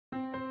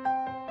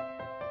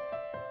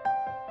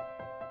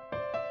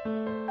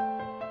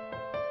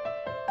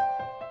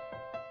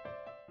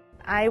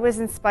I was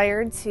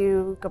inspired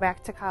to go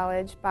back to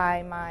college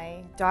by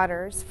my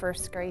daughter's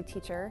first grade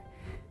teacher,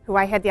 who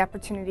I had the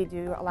opportunity to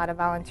do a lot of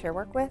volunteer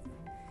work with,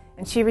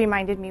 and she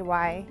reminded me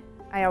why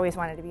I always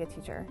wanted to be a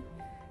teacher.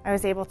 I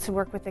was able to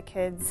work with the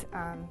kids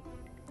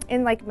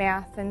in like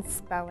math and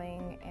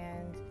spelling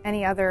and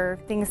any other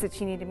things that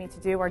she needed me to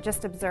do, or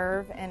just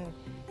observe, and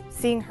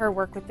seeing her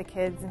work with the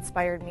kids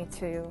inspired me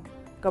to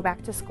go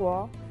back to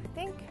school. I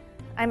think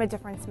I'm a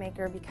difference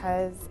maker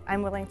because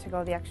I'm willing to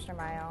go the extra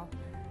mile.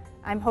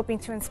 I'm hoping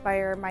to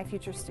inspire my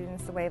future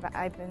students the way that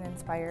I've been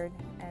inspired,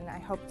 and I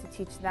hope to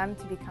teach them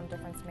to become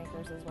difference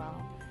makers as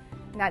well.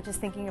 Not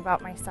just thinking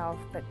about myself,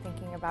 but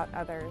thinking about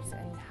others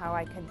and how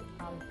I could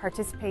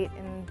participate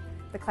in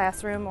the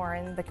classroom or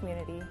in the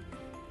community,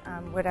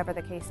 whatever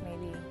the case may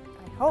be.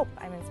 I hope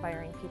I'm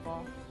inspiring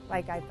people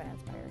like I've been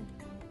inspired.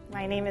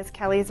 My name is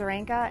Kelli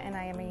Zaranka, and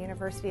I am a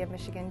University of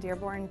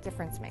Michigan-Dearborn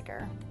difference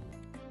maker.